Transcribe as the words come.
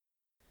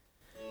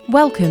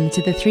Welcome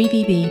to the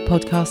 3VB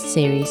podcast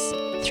series,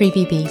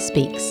 3VB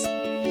Speaks.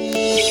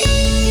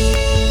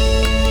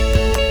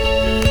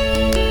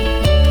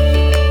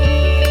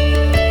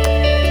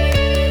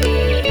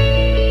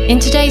 In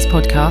today's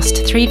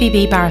podcast,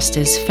 3VB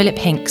barristers Philip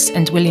Hinks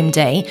and William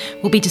Day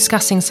will be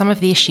discussing some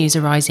of the issues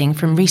arising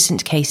from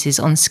recent cases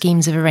on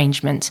schemes of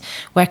arrangement,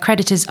 where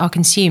creditors are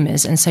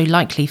consumers and so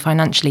likely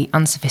financially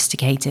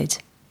unsophisticated.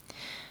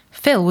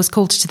 Phil was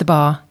called to the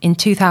bar in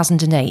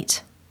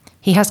 2008.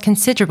 He has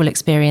considerable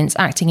experience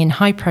acting in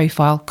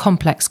high-profile,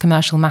 complex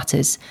commercial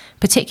matters,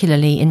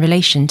 particularly in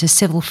relation to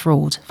civil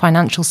fraud,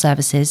 financial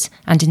services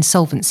and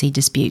insolvency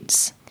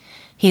disputes.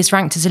 He is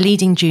ranked as a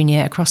leading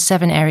junior across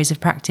 7 areas of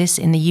practice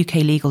in the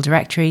UK legal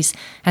directories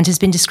and has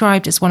been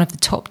described as one of the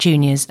top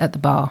juniors at the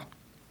bar.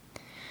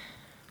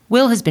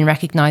 Will has been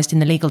recognised in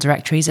the legal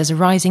directories as a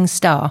rising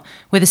star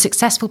with a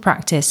successful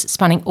practice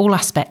spanning all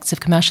aspects of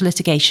commercial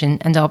litigation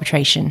and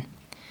arbitration.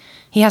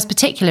 He has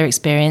particular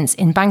experience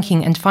in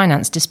banking and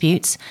finance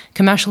disputes,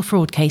 commercial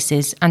fraud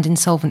cases and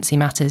insolvency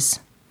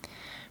matters.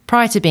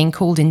 Prior to being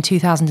called in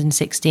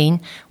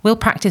 2016, Will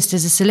practised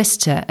as a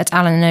solicitor at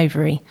Allen &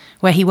 Overy,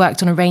 where he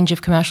worked on a range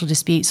of commercial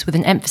disputes with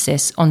an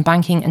emphasis on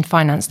banking and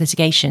finance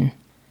litigation.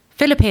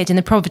 Phil appeared in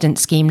the Provident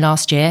scheme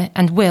last year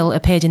and Will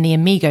appeared in the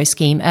Amigo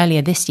scheme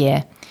earlier this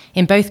year,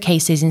 in both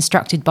cases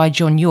instructed by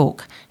John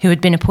York, who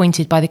had been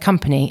appointed by the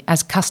company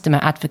as customer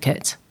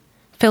advocate.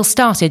 Phil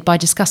started by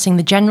discussing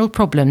the general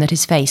problem that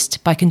is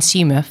faced by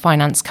consumer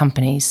finance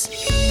companies.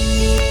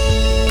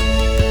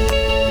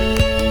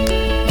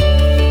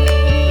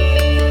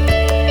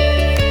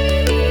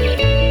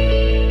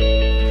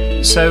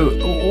 So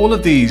all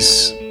of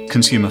these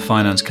consumer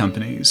finance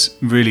companies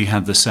really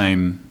have the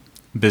same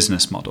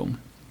business model.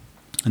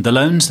 And the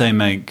loans they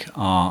make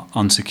are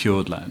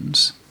unsecured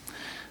loans.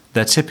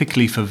 They're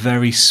typically for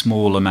very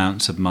small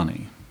amounts of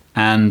money.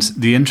 And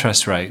the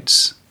interest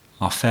rates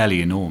are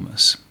fairly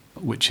enormous,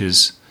 which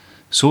is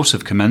sort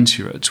of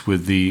commensurate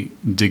with the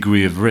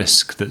degree of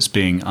risk that's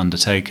being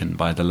undertaken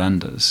by the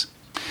lenders.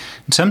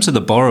 In terms of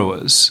the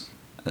borrowers,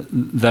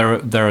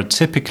 there are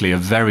typically a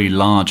very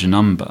large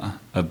number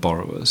of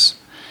borrowers.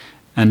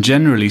 And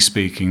generally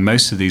speaking,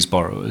 most of these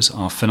borrowers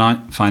are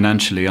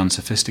financially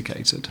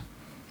unsophisticated.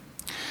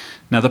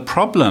 Now, the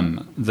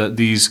problem that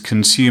these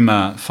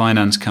consumer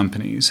finance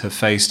companies have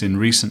faced in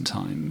recent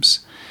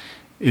times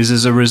is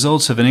as a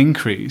result of an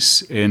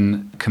increase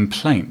in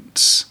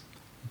complaints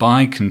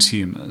by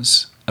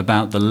consumers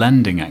about the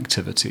lending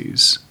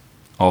activities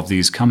of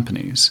these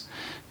companies,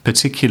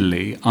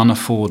 particularly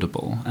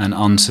unaffordable and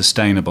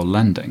unsustainable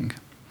lending.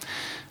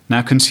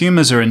 Now,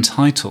 consumers are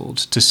entitled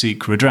to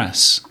seek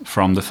redress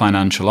from the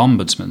Financial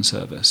Ombudsman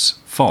Service,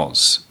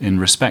 FOS, in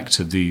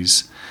respect of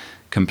these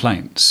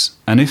complaints.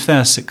 And if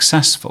they're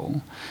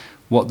successful,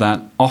 what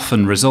that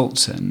often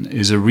results in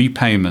is a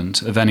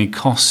repayment of any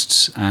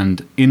costs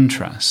and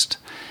interest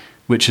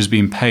which has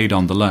been paid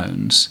on the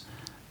loans,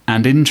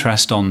 and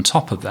interest on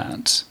top of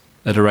that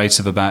at a rate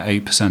of about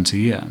 8% a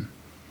year.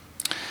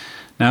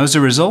 Now, as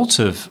a result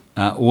of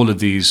all of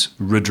these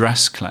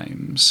redress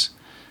claims,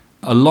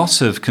 a lot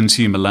of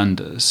consumer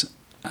lenders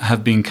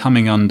have been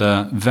coming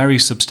under very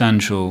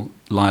substantial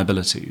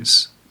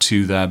liabilities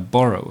to their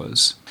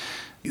borrowers.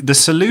 The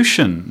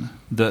solution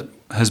that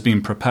has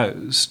been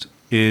proposed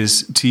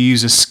is to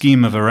use a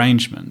scheme of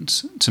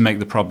arrangement to make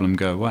the problem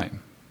go away.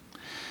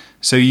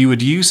 So you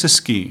would use a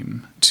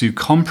scheme to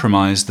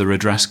compromise the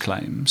redress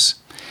claims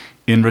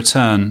in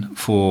return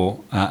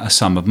for a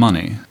sum of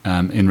money,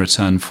 in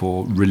return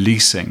for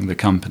releasing the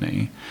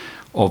company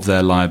of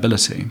their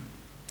liability.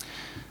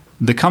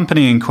 The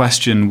company in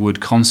question would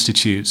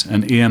constitute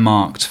an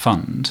earmarked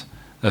fund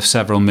of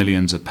several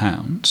millions of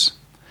pounds.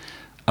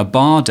 A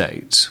bar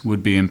date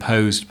would be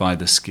imposed by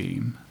the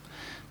scheme.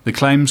 The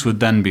claims would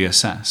then be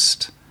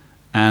assessed,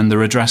 and the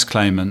redress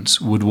claimants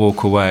would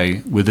walk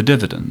away with a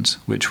dividend,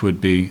 which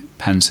would be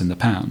pence in the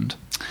pound.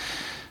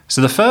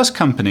 So the first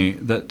company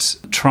that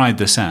tried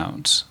this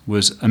out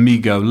was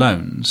Amigo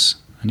Loans.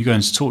 And you're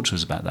going to talk to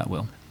us about that,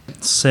 Will.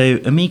 So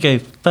Amigo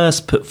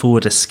first put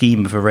forward a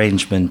scheme of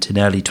arrangement in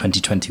early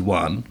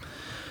 2021.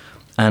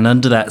 And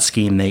under that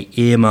scheme, they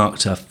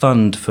earmarked a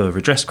fund for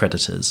redress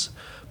creditors,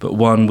 but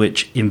one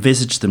which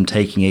envisaged them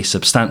taking a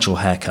substantial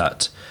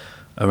haircut,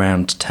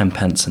 around 10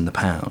 pence in the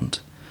pound.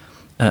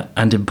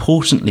 And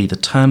importantly, the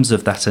terms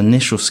of that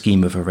initial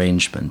scheme of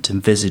arrangement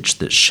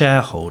envisaged that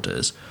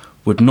shareholders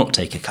would not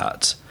take a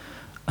cut,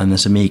 and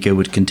that Amigo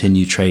would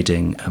continue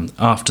trading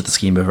after the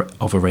scheme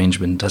of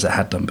arrangement as it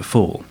had done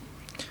before.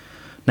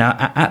 Now,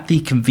 at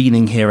the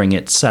convening hearing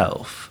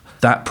itself,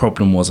 that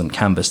problem wasn't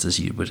canvassed as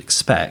you would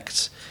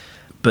expect,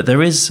 but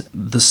there is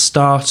the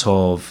start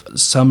of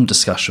some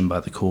discussion by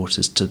the court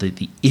as to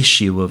the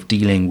issue of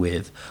dealing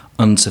with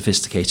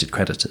unsophisticated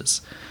creditors.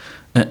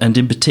 And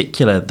in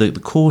particular, the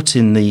court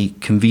in the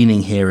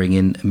convening hearing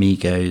in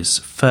Amigo's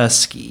first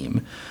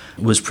scheme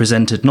was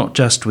presented not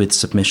just with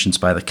submissions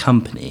by the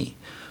company,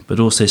 but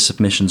also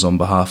submissions on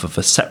behalf of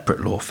a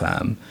separate law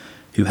firm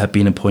who had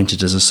been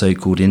appointed as a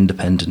so-called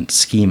independent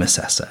scheme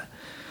assessor.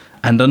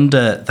 And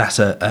under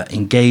that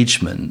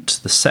engagement,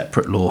 the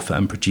separate law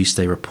firm produced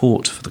a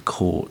report for the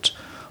court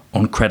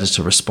on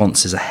creditor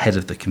responses ahead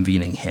of the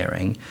convening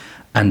hearing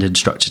and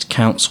instructed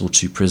counsel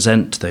to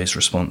present those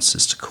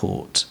responses to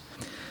court.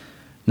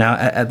 Now,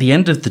 at the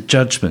end of the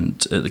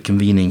judgment at the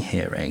convening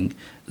hearing,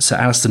 Sir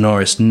Alistair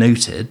Norris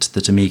noted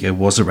that Amigo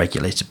was a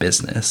regulated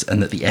business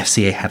and that the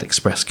FCA had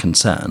expressed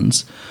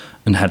concerns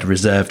and had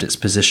reserved its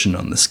position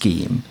on the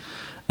scheme.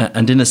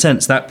 And in a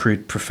sense, that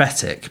proved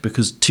prophetic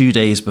because 2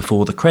 days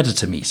before the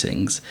creditor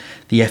meetings,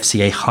 the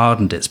FCA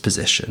hardened its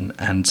position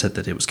and said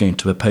that it was going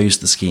to oppose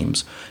the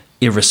schemes,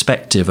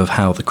 irrespective of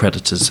how the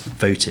creditors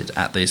voted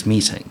at those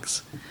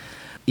meetings.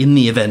 In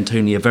the event,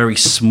 only a very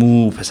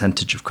small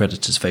percentage of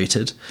creditors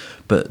voted,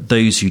 but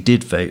those who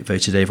did vote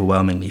voted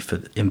overwhelmingly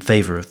in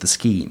favour of the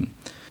scheme.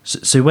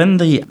 So when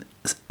the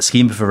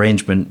scheme of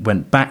arrangement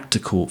went back to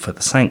court for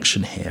the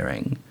sanction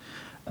hearing,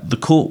 the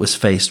court was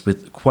faced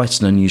with quite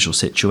an unusual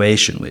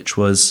situation, which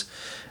was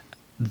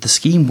the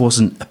scheme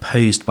wasn't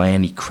opposed by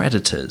any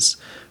creditors,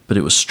 but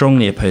it was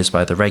strongly opposed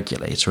by the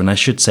regulator. And I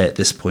should say at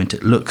this point,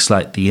 it looks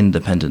like the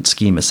independent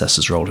scheme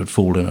assessor's role had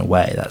fallen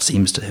away. That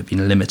seems to have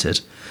been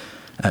limited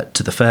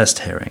to the first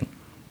hearing.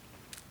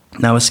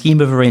 Now, a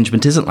scheme of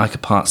arrangement isn't like a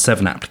Part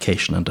 7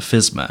 application under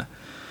FSMA,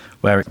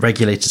 where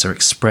regulators are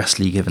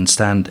expressly given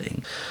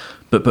standing.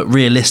 But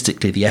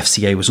realistically, the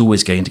FCA was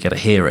always going to get a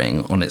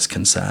hearing on its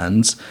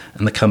concerns,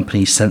 and the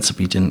company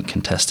sensibly didn't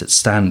contest its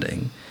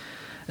standing.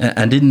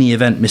 And in the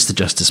event, Mr.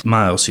 Justice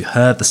Miles, who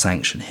heard the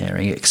sanction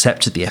hearing,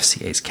 accepted the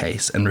FCA's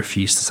case and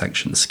refused to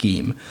sanction the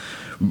scheme,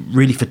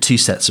 really for two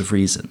sets of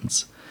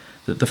reasons.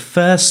 The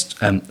first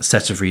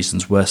set of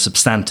reasons were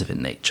substantive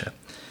in nature.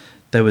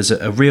 There was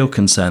a real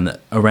concern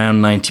that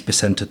around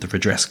 90% of the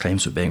redress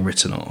claims were being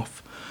written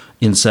off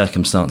in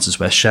circumstances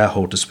where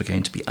shareholders were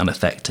going to be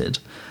unaffected,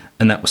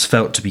 and that was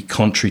felt to be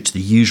contrary to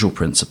the usual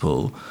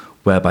principle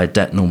whereby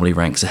debt normally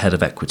ranks ahead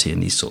of equity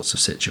in these sorts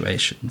of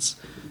situations.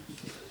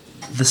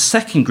 The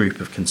second group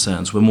of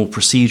concerns were more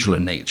procedural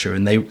in nature,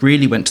 and they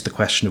really went to the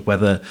question of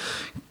whether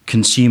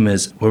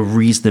consumers were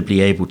reasonably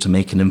able to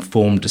make an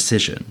informed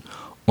decision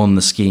on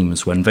the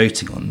schemes when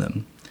voting on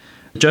them.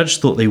 The judge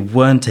thought they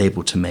weren't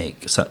able to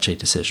make such a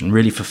decision,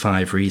 really for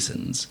 5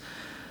 reasons.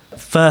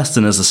 First,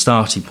 and as a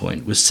starting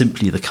point, was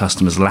simply the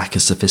customer's lack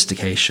of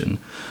sophistication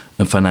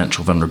and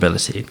financial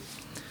vulnerability.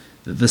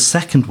 The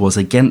second was,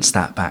 against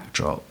that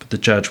backdrop, the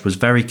judge was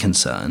very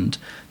concerned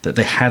that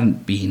they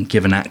hadn't been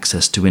given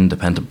access to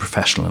independent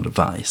professional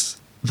advice.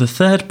 The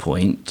third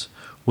point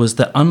was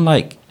that,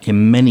 unlike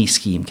in many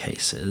scheme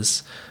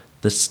cases,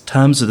 the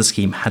terms of the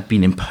scheme had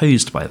been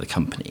imposed by the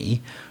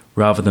company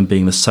rather than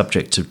being the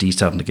subject of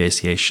detailed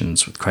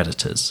negotiations with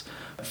creditors.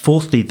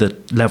 Fourthly, the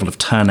level of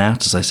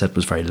turnout, as I said,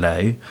 was very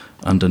low,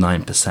 under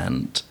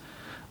 9%.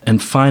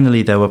 And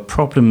finally, there were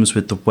problems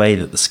with the way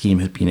that the scheme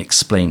had been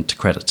explained to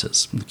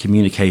creditors. The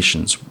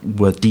communications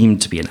were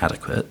deemed to be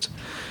inadequate,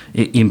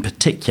 in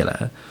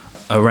particular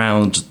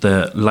around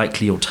the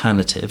likely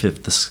alternative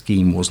if the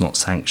scheme was not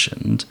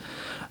sanctioned,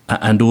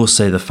 and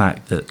also the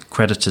fact that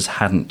creditors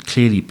hadn't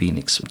clearly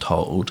been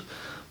told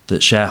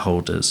that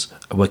shareholders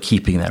were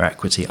keeping their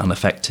equity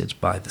unaffected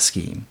by the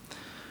scheme.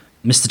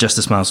 Mr.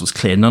 Justice Miles was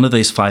clear, none of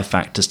those 5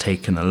 factors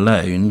taken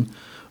alone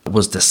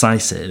was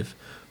decisive,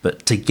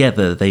 but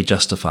together they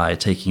justify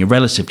taking a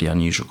relatively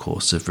unusual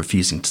course of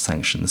refusing to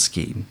sanction the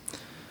scheme.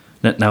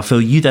 Now,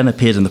 Phil, you then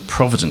appeared in the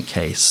Provident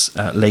case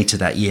later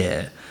that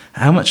year.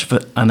 How much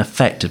of an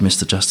effect did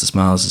Mr. Justice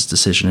Miles'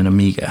 decision in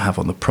Amigo have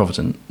on the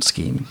Provident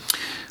scheme?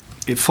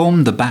 It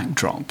formed the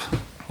backdrop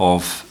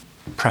of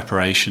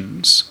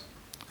preparations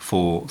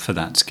for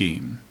that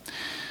scheme.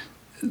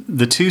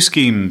 The two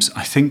schemes,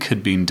 I think,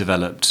 had been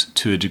developed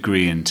to a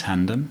degree in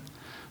tandem.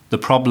 The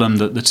problem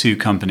that the two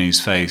companies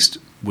faced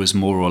was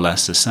more or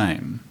less the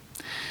same.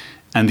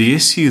 And the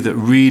issue that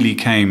really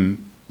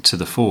came to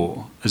the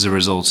fore as a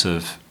result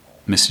of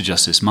Mr.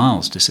 Justice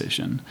Miles'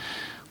 decision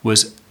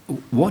was,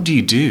 what do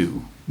you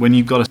do when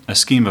you've got a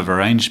scheme of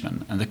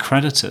arrangement and the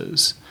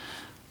creditors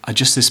are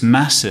just this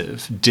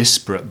massive,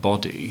 disparate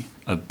body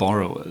of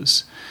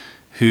borrowers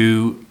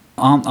who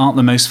aren't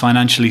the most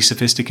financially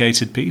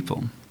sophisticated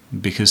people,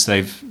 because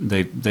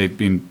they've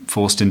been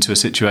forced into a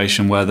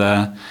situation where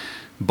they're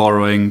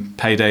borrowing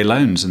payday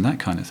loans and that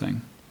kind of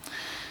thing.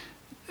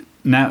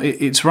 Now,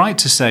 it's right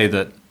to say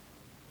that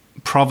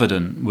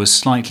Provident was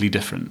slightly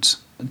different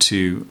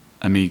to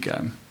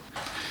Amigo.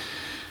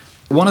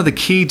 One of the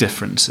key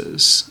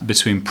differences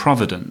between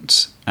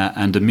Provident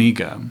and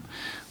Amigo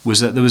was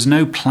that there was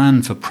no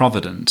plan for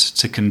Provident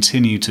to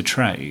continue to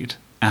trade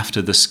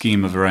after the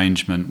scheme of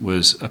arrangement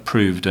was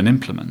approved and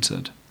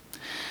implemented.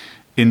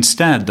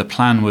 Instead, the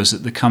plan was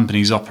that the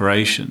company's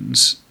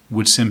operations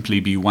would simply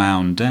be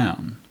wound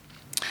down.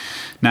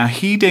 Now,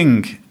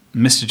 heeding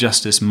Mr.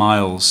 Justice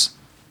Miles'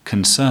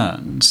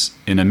 concerns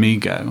in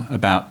Amigo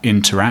about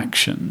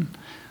interaction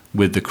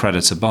with the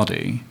creditor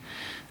body,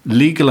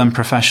 legal and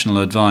professional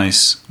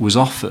advice was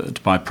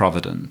offered by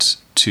Provident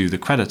to the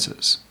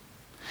creditors.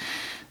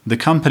 The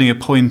company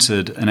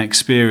appointed an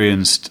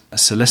experienced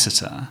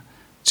solicitor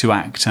to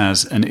act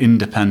as an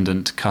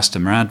independent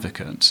customer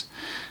advocate,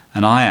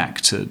 and I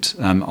acted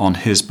on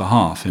his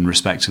behalf in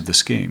respect of the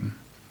scheme.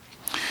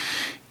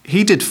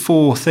 He did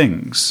 4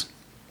 things.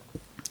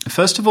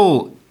 First of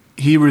all,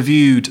 he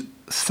reviewed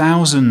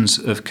thousands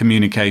of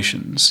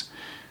communications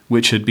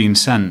which had been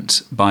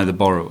sent by the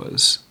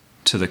borrowers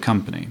to the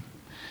company.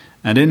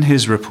 And in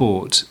his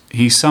report,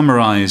 he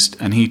summarised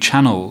and he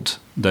channelled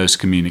those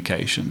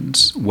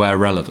communications where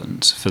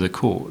relevant for the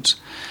court.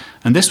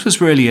 And this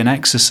was really an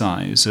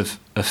exercise of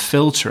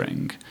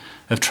filtering,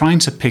 of trying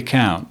to pick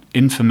out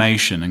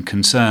information and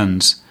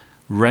concerns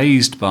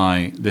raised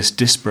by this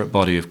disparate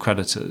body of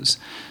creditors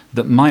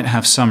that might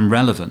have some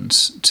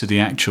relevance to the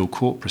actual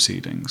court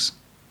proceedings.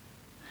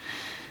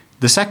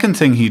 The second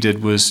thing he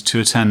did was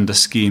to attend the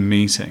scheme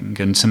meeting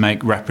and to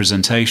make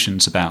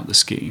representations about the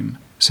scheme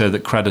so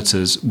that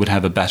creditors would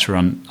have a better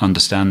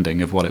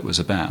understanding of what it was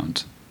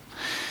about.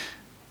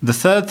 The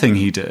third thing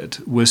he did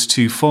was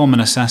to form an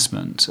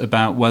assessment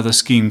about whether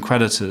scheme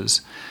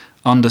creditors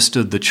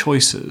understood the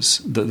choices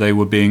that they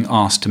were being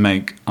asked to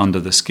make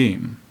under the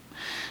scheme.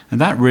 And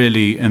that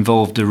really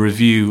involved a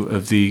review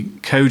of the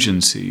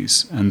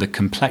cogencies and the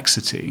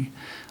complexity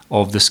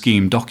of the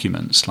scheme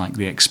documents, like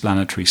the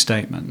explanatory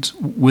statement.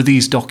 Were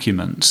these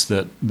documents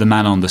that the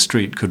man on the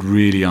street could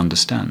really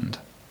understand?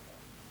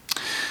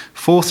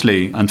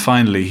 Fourthly, and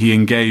finally, he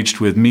engaged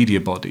with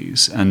media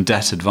bodies and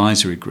debt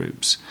advisory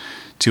groups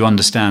to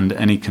understand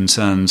any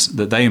concerns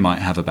that they might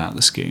have about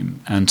the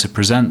scheme and to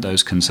present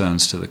those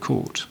concerns to the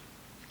court.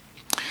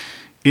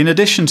 In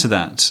addition to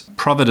that,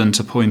 Provident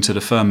appointed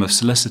a firm of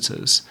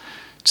solicitors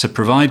to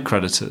provide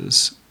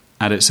creditors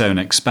at its own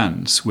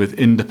expense with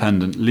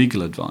independent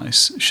legal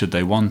advice should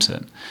they want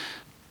it.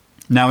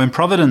 Now, in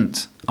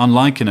Provident,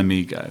 unlike in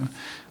Amigo,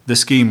 the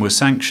scheme was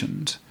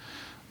sanctioned.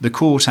 The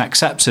court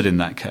accepted in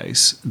that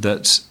case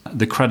that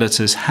the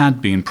creditors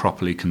had been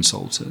properly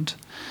consulted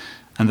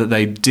and that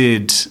they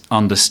did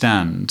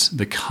understand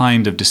the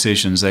kind of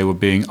decisions they were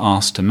being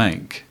asked to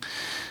make.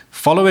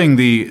 Following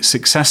the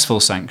successful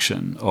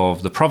sanction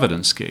of the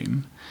Provident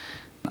scheme,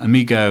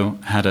 Amigo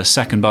had a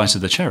second bite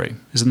of the cherry.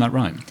 Isn't that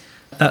right?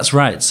 That's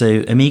right.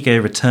 So Amigo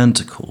returned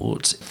to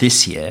court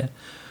this year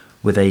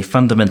with a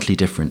fundamentally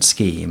different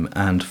scheme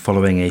and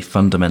following a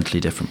fundamentally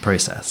different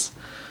process.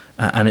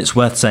 And it's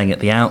worth saying at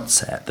the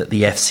outset that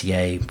the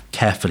FCA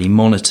carefully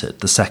monitored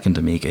the second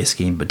Amigo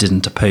scheme but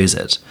didn't oppose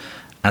it,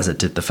 as it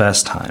did the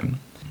first time.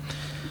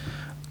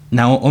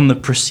 Now, on the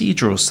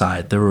procedural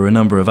side, there were a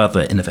number of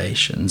other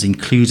innovations,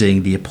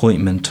 including the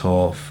appointment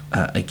of,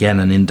 again,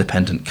 an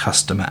independent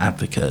customer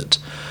advocate,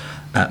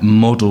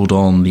 modelled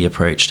on the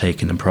approach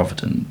taken in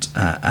Provident.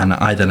 And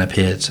I then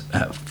appeared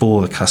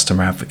for the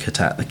customer advocate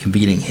at the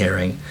convening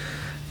hearing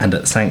and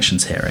at the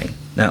sanctions hearing.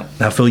 Now,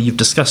 Phil, you've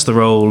discussed the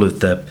role of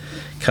the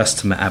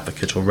customer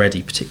advocate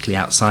already, particularly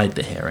outside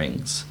the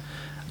hearings.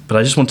 But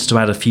I just wanted to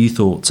add a few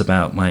thoughts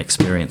about my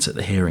experience at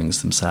the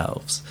hearings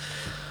themselves.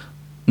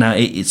 Now,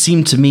 it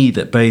seemed to me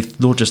that both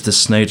Lord Justice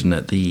Snowden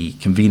at the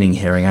convening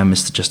hearing and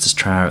Mr. Justice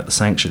Trower at the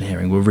sanction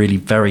hearing were really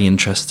very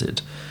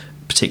interested,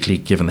 particularly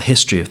given the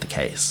history of the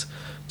case,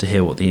 to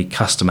hear what the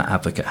customer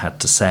advocate had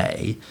to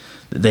say.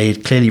 They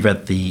had clearly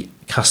read the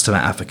customer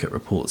advocate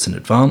reports in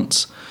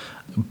advance,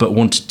 but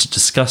wanted to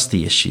discuss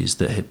the issues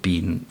that had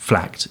been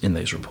flagged in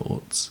those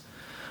reports.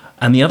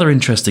 And the other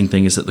interesting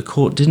thing is that the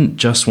court didn't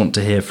just want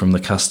to hear from the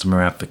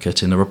customer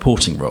advocate in a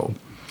reporting role.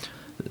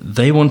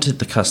 They wanted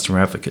the customer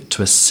advocate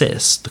to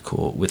assist the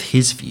court with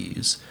his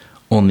views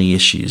on the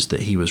issues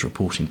that he was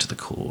reporting to the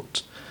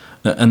court.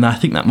 And I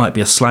think that might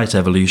be a slight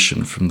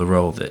evolution from the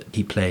role that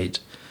he played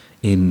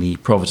in the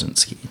Provident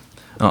scheme.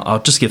 I'll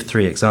just give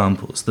 3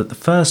 examples. That the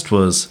first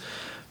was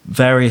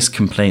various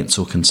complaints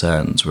or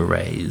concerns were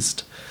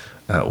raised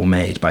or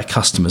made by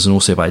customers and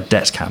also by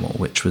Debt Camel,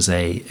 which was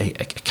a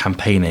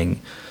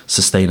campaigning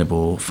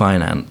sustainable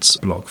finance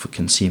blog for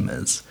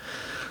consumers.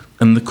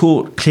 And the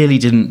court clearly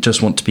didn't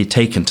just want to be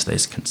taken to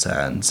those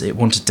concerns. It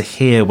wanted to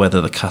hear whether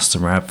the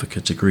customer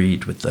advocate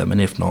agreed with them, and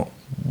if not,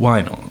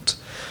 why not?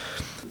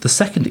 The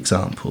second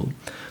example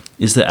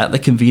is that at the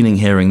convening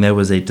hearing, there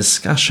was a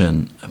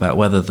discussion about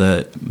whether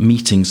the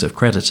meetings of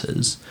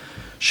creditors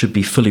should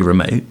be fully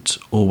remote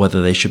or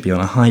whether they should be on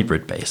a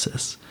hybrid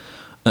basis.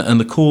 And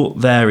the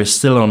court there is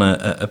still on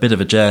a bit of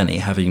a journey,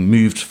 having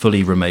moved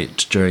fully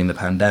remote during the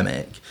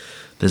pandemic.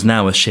 There's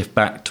now a shift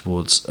back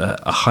towards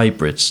a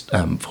hybrid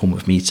form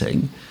of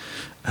meeting.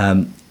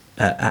 And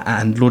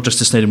Lord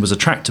Justice Snowden was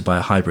attracted by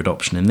a hybrid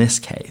option in this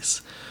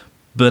case.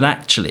 But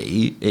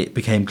actually, it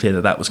became clear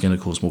that that was going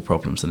to cause more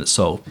problems than it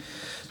solved.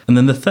 And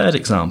then the third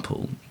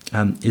example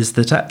is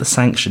that at the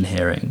sanction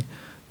hearing,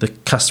 the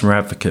customer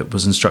advocate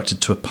was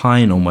instructed to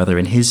opine on whether,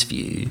 in his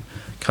view,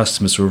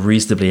 customers were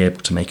reasonably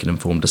able to make an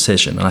informed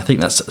decision. And I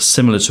think that's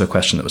similar to a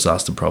question that was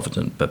asked in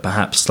Provident, but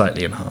perhaps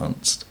slightly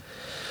enhanced.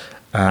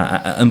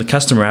 And the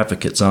customer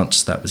advocate's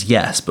answer to that was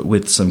yes, but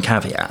with some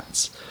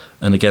caveats.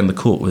 And again, the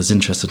court was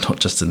interested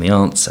not just in the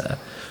answer,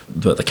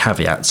 but the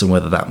caveats and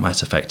whether that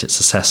might affect its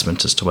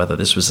assessment as to whether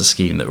this was a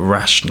scheme that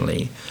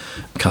rationally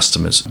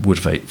customers would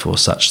vote for,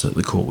 such that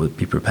the court would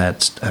be prepared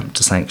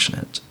to sanction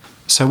it.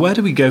 So where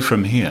do we go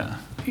from here?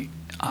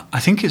 I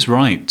think it's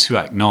right to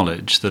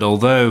acknowledge that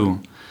although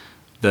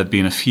there have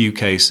been a few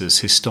cases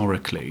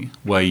historically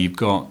where you've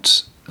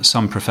got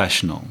some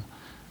professional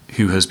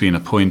who has been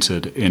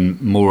appointed in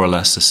more or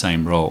less the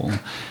same role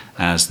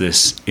as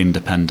this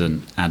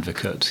independent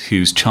advocate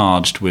who's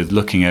charged with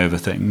looking over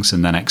things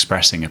and then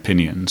expressing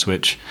opinions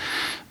which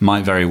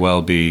might very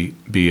well be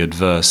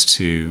adverse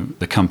to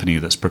the company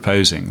that's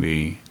proposing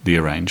the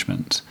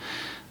arrangement.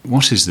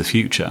 What is the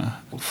future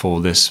for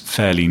this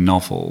fairly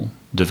novel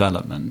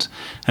development?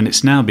 And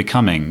it's now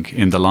becoming,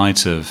 in the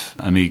light of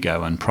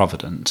Amigo and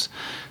Provident,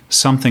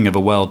 something of a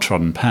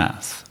well-trodden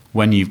path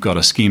when you've got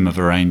a scheme of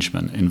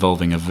arrangement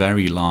involving a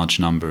very large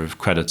number of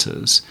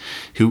creditors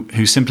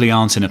who simply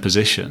aren't in a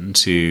position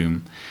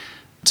to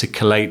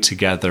collate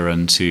together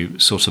and to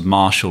sort of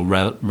marshal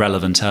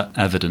relevant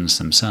evidence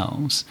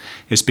themselves.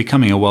 It's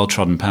becoming a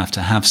well-trodden path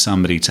to have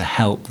somebody to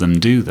help them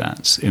do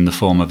that in the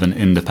form of an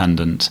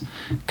independent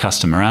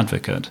customer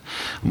advocate.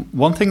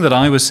 One thing that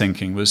I was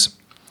thinking was,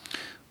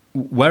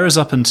 whereas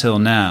up until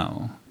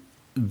now,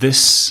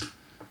 this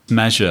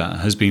measure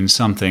has been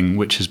something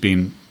which has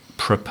been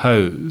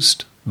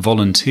proposed,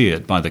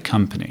 volunteered by the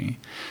company,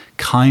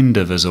 kind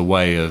of as a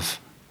way of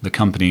the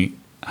company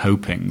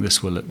hoping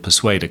this will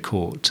persuade a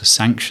court to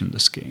sanction the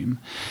scheme,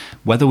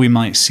 whether we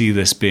might see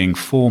this being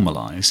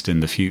formalised in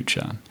the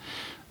future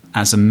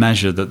as a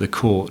measure that the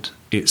court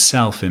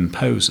itself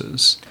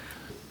imposes.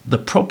 The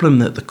problem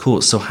that the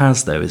court still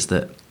has, though, is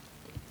that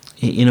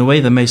in a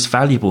way the most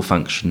valuable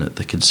function that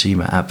the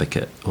consumer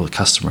advocate or the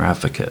customer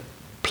advocate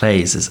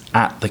plays is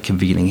at the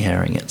convening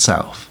hearing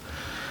itself.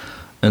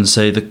 And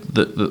so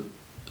the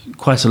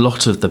quite a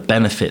lot of the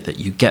benefit that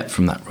you get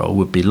from that role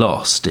would be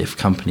lost if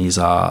companies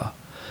are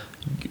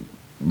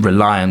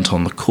reliant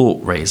on the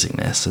court raising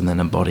this and then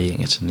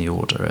embodying it in the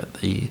order at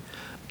the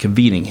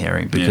convening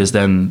hearing, because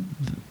then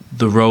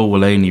the role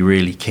will only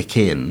really kick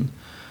in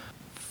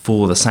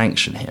for the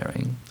sanction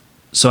hearing.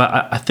 So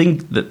I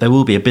think that there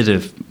will be a bit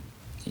of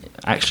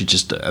actually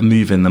just a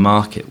move in the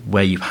market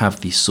where you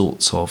have these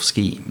sorts of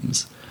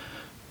schemes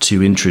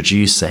to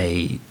introduce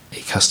a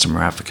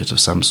customer advocate of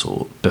some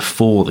sort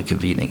before the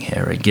convening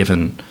hearing,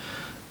 given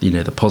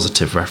the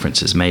positive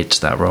references made to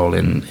that role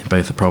in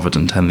both the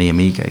Provident and the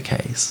Amigo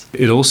case.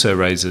 It also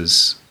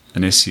raises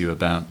an issue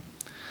about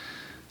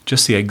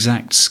just the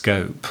exact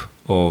scope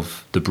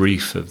of the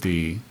brief of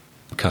the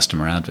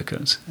customer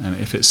advocate. And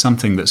if it's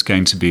something that's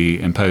going to be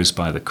imposed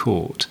by the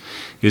court,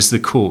 is the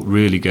court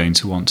really going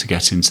to want to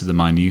get into the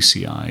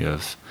minutiae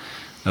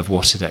of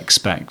what it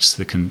expects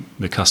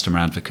the customer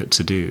advocate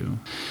to do?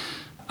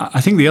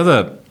 I think the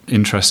other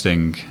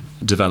interesting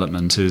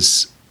development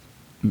is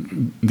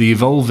the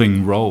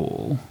evolving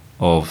role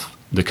of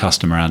the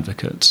customer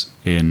advocate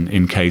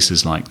in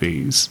cases like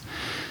these.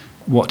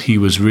 What he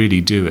was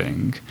really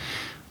doing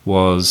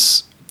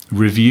was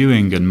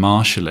reviewing and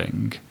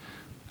marshalling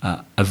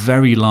a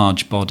very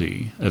large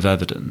body of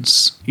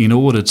evidence in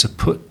order to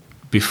put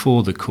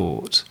before the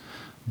court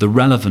the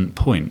relevant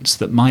points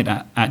that might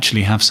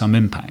actually have some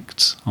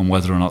impact on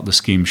whether or not the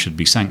scheme should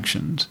be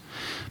sanctioned.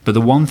 But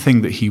the one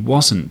thing that he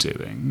wasn't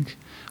doing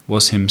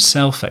was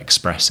himself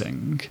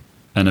expressing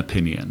an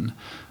opinion,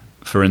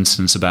 for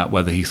instance, about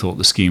whether he thought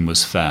the scheme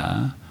was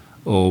fair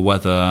or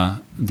whether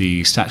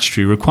the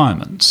statutory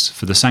requirements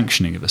for the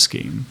sanctioning of a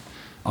scheme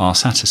are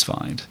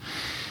satisfied.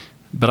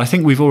 But I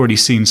think we've already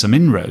seen some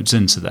inroads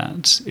into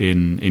that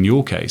in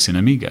your case, in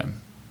Amigo.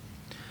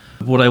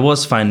 What I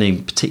was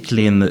finding,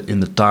 particularly in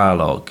the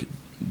dialogue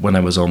when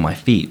I was on my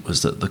feet,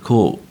 was that the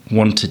court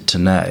wanted to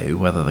know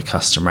whether the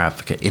customer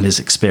advocate, in his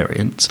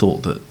experience,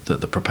 thought that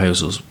the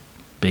proposals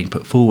being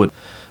put forward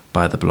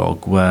by the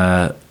blog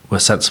were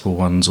sensible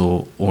ones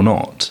or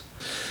not.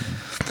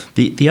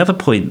 The other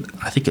point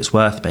I think it's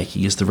worth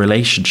making is the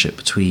relationship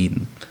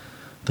between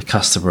the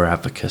customer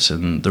advocate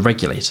and the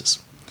regulators.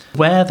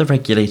 Where the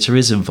regulator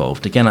is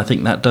involved, again, I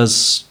think that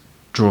does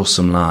draw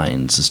some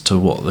lines as to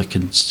what the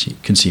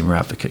consumer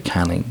advocate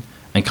can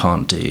and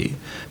can't do.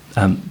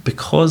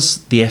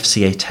 Because the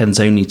FCA tends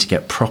only to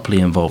get properly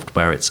involved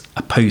where it's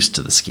opposed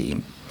to the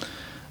scheme,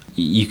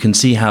 you can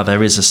see how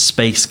there is a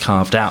space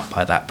carved out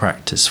by that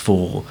practice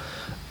for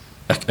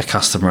a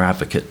customer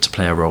advocate to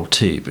play a role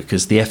too,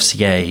 because the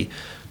FCA,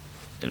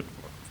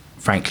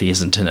 frankly,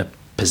 isn't in a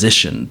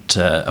position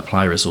to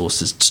apply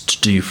resources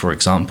to do, for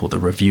example, the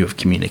review of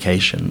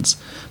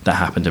communications that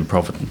happened in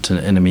Provident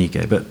and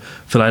Amigo. But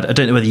Phil, I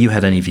don't know whether you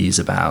had any views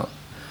about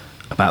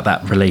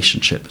that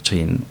relationship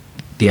between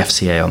the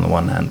FCA on the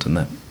one hand and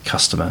the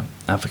customer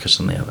advocate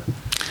on the other.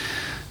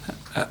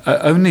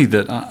 Only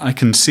that I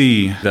can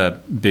see there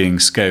being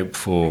scope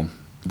for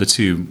the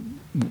two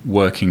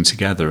working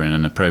together in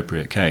an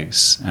appropriate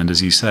case. And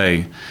as you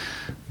say,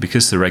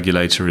 because the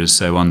regulator is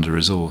so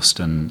under-resourced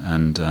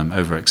and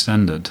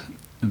overextended,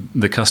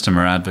 the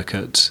customer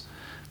advocate,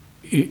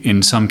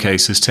 in some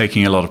cases,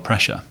 taking a lot of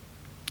pressure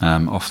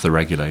off the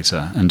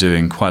regulator and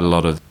doing quite a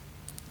lot of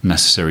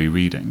necessary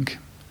reading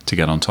to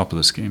get on top of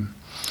the scheme.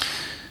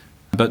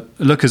 But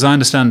look, as I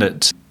understand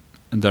it,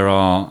 there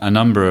are a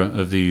number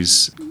of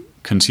these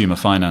consumer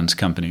finance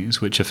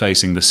companies which are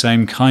facing the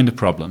same kind of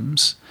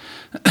problems,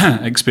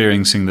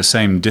 experiencing the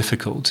same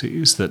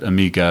difficulties that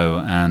Amigo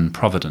and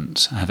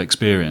Provident have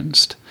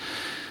experienced.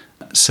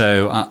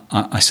 So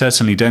I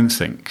certainly don't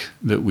think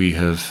that we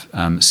have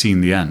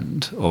seen the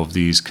end of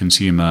these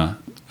consumer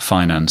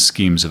finance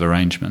schemes of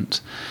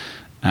arrangement,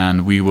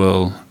 and we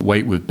will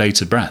wait with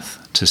bated breath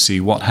to see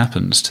what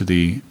happens to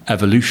the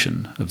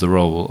evolution of the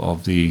role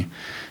of the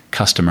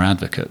customer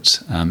advocate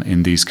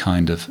in these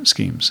kind of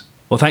schemes.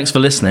 Well, thanks for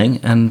listening,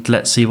 and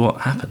let's see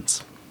what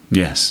happens.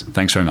 Yes,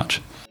 thanks very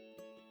much.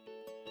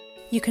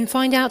 You can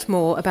find out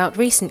more about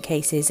recent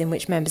cases in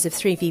which members of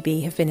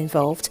 3VB have been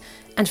involved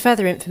and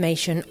further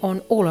information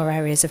on all our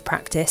areas of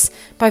practice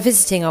by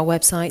visiting our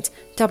website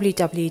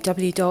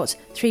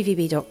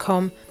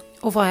www.3vb.com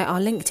or via our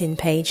LinkedIn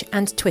page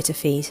and Twitter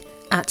feed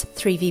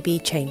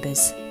 @3VB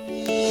Chambers.